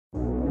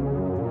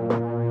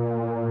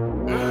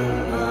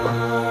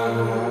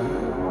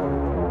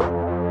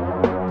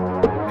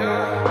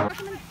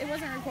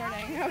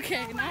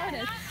Okay, now it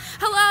is.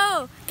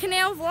 Hello,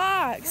 Canal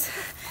Vlogs.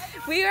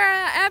 We are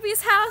at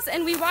Abby's house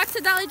and we walked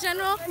to Dollar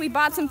General. We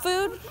bought some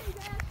food.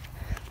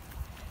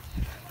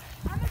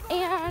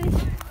 And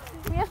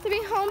we have to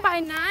be home by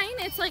 9.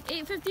 It's like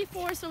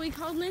 8:54, so we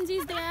called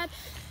Lindsay's dad.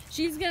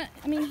 He's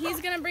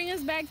gonna bring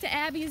us back to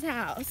Abby's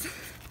house.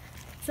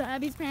 So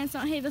Abby's parents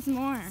don't hate us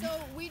more. So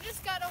we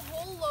just got a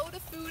whole load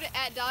of food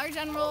at Dollar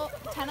General.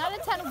 10 out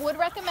of 10 would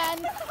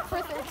recommend for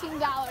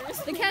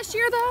 $13. The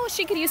cashier though,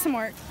 she could use some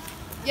work.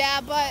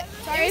 Yeah, but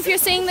Sorry if you're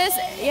seeing this.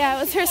 Yeah,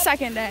 it was her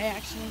second day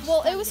actually.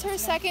 well, it was her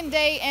second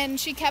day and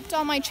she kept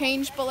all my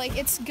change, but like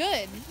it's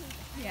good.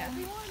 Yeah.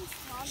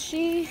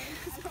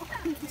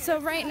 So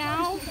right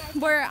now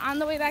we're on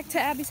the way back to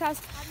Abby's house.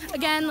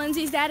 Again,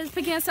 Lindsay's dad is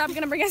picking us up,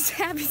 gonna bring us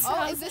to Abby's house.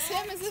 Oh, is this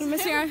him? Is this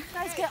So him?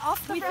 guys, get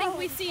off the road. We think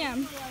we see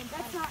him.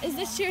 Is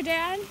this your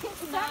dad? It's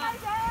not my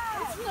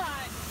dad. It's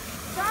not.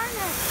 Darn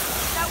it.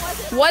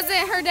 That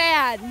Wasn't her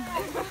dad.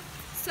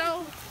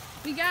 So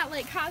we got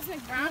like cosmic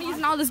brownies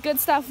and all this good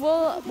stuff.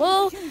 We'll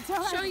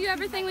show you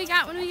everything we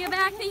got when we get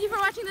back. Thank you for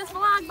watching this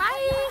vlog.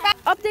 Bye.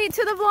 Update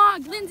to the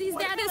vlog. Lindsay's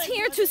dad is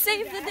here to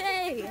save the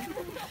day.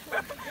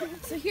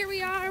 So here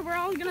we are. We're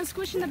all gonna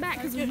squish in the back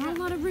because there's not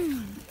a lot of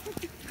room.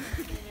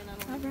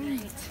 All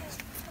right,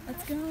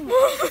 let's go.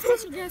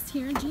 Special guest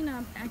here,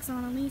 Gina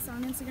Axon Elise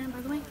on Instagram, by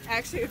the way.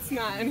 Actually, it's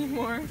not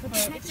anymore.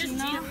 It's just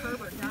Gina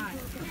Herbert, God.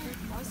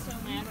 I was so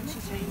mad when she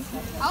changed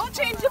it. I'll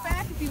change it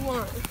back if you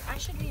want. I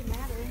should be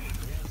madder.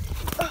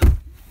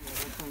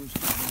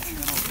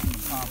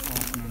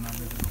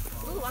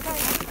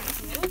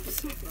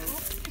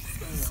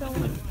 So,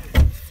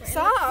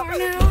 stop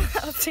now.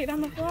 Update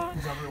on the vlog.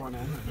 Is everyone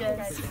in?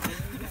 Yes.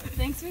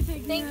 Thanks for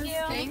taking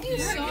us. Thank you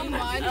so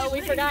much. Oh, we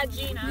forgot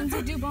Gina.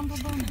 Lindsay, do bum bum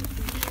bum.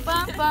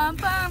 Bum bum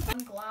bum.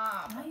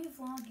 Glob. Why are you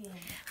vlogging?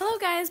 Hello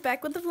guys,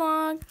 back with the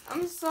vlog.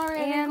 I'm sorry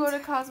I didn't go to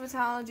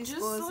cosmetology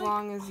school as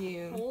long as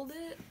you. Hold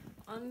it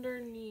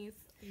underneath.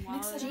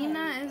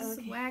 Gina is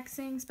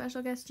waxing.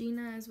 Special guest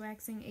Gina is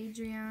waxing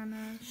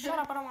Adriana. Shut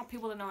up! I don't want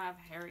people to know I have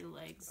hairy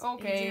legs.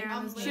 Okay.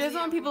 Adriana's She doesn't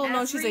want people to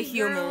know she's a Every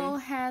girl human.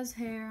 has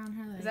hair on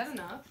her legs. Is that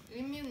enough?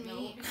 You mean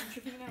me?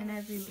 And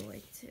every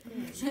boy too.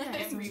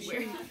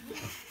 Everywhere.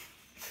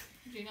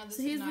 Gina, this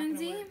So is here's not gonna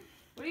Lindsay, work.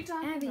 What are you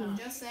talking Abby, about?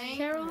 Just saying.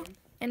 Carol,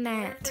 and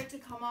Nat. For it to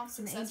come off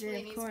And successfully, Adria,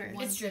 it of needs to be course.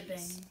 one It's piece.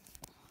 dripping.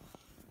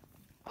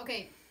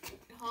 Okay,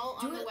 hold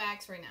on the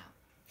wax right now.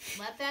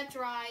 Let that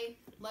dry.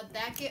 Let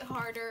that get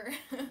harder.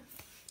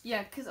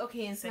 Yeah, because,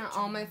 okay, it's not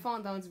all my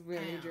fault. That was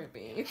really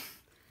drippy.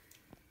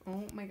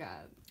 Oh my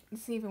god.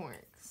 This even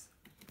works.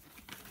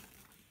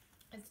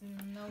 It's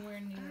nowhere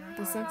near.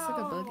 This looks like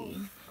a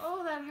boogie.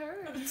 Oh, that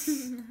hurts.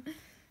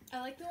 I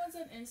like the ones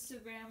on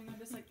Instagram and they're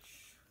just like,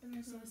 and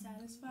they're so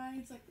satisfied.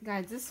 It's like,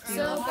 Guys, this feels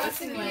So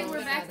Waxing basically, is we're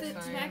back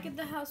satisfying. at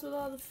the house with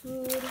all the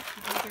food.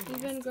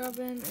 We've been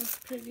grubbing. It's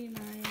pretty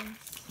nice.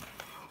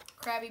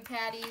 Krabby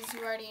Patties,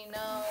 you already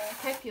know.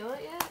 Can I peel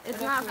it yet? It's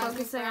the not Cosmic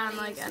focusing on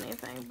brownies. like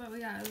anything, but we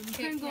got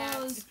Kit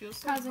Kats. Pringles,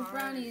 Cosmic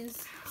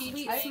Brownies, Peach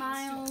Sweet Bites.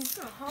 Smiles,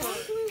 How long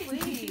can we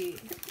wait?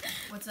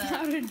 What's up?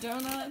 Powdered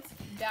Donuts,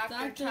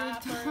 Dr.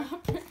 Chopper.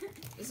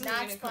 This is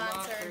Not gonna come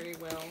off sponsored. very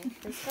well.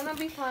 It's gonna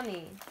be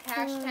funny.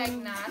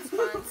 Hashtag not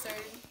sponsored.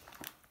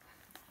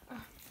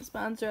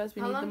 Sponsor us.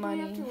 We How need the long do we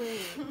have money. to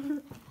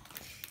wait?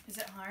 Is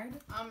it hard?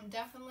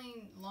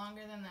 Definitely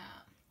longer than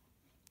that.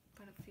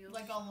 but it feels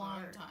Like a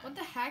long time. What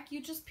the heck?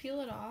 You just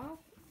peel it off?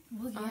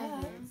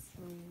 Well,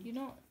 You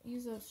don't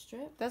use a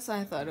strip? That's what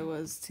I thought it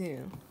was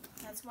too.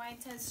 That's why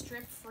it says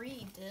strip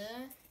free, duh.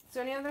 Is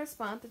there any other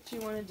spot that you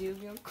want to do,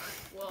 Gil?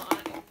 Well,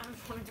 I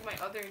want to do my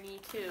other knee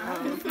too.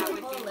 That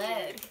would be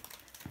leg.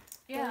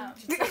 Yeah.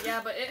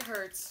 Yeah, but it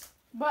hurts.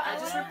 But I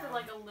just ripped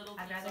like a little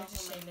piece I'd rather off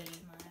just of shave my it. knee.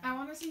 I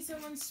want to see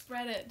someone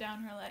spread it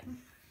down her leg.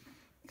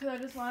 Because I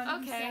just want it to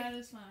be Okay.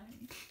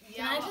 satisfying.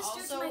 Yeah, I but just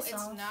do it to also it's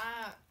myself?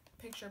 not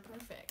picture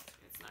perfect.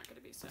 It's not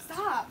gonna be so.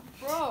 Stop,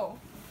 bro.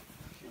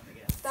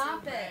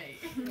 Stop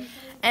it.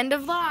 End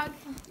of vlog.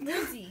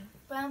 Lindsay.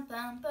 Bum,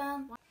 bum,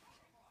 bum.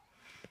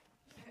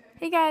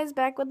 Hey guys,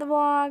 back with the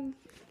vlog.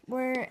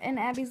 We're in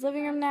Abby's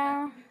living room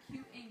now.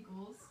 Cute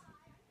ankles.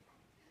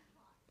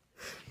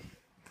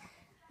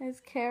 There's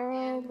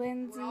Carol, We're all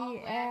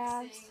Lindsay,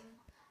 Abs. waxing.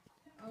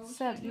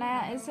 Except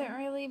Nat isn't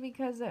really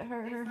because it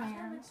hurt her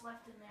hair.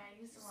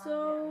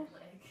 So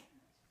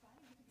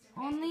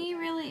only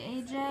really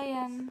AJ,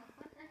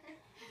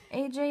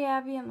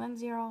 Abby, and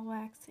Lindsay are all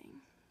waxing.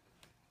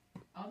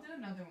 I'll do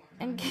another one.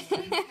 And Pat's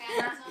on my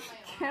arm.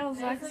 Carol's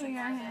waxing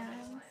her hair.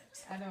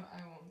 I won't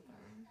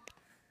then.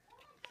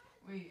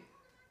 Wait.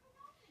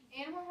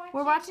 And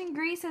We're watching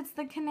Grease. It's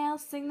the Canal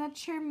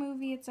signature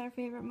movie. It's our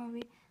favorite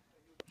movie.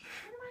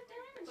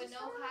 But no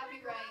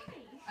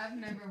copyright. I've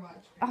never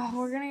watched it. Oh,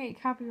 we're gonna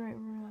get copyright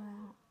for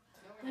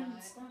that. No,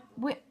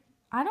 we're not.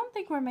 I don't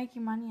think we're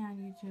making money on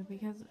YouTube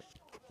because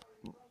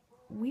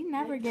we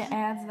never get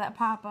ads that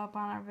pop up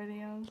on our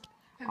videos.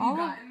 Have All you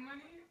of- gotten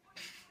money?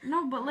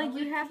 No, but like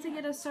you have to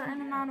get a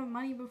certain amount of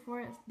money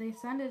before they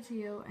send it to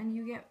you, and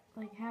you get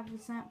like half a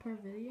cent per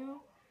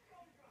video.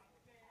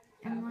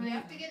 And We like,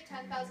 have to get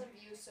 10,000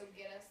 views, so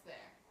get us there.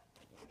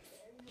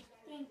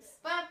 Thanks.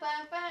 Bye,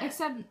 bye, bye.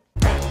 Except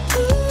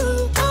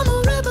Ooh, I'm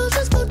a rebel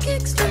just for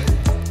kicks.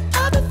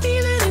 I've been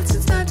feeling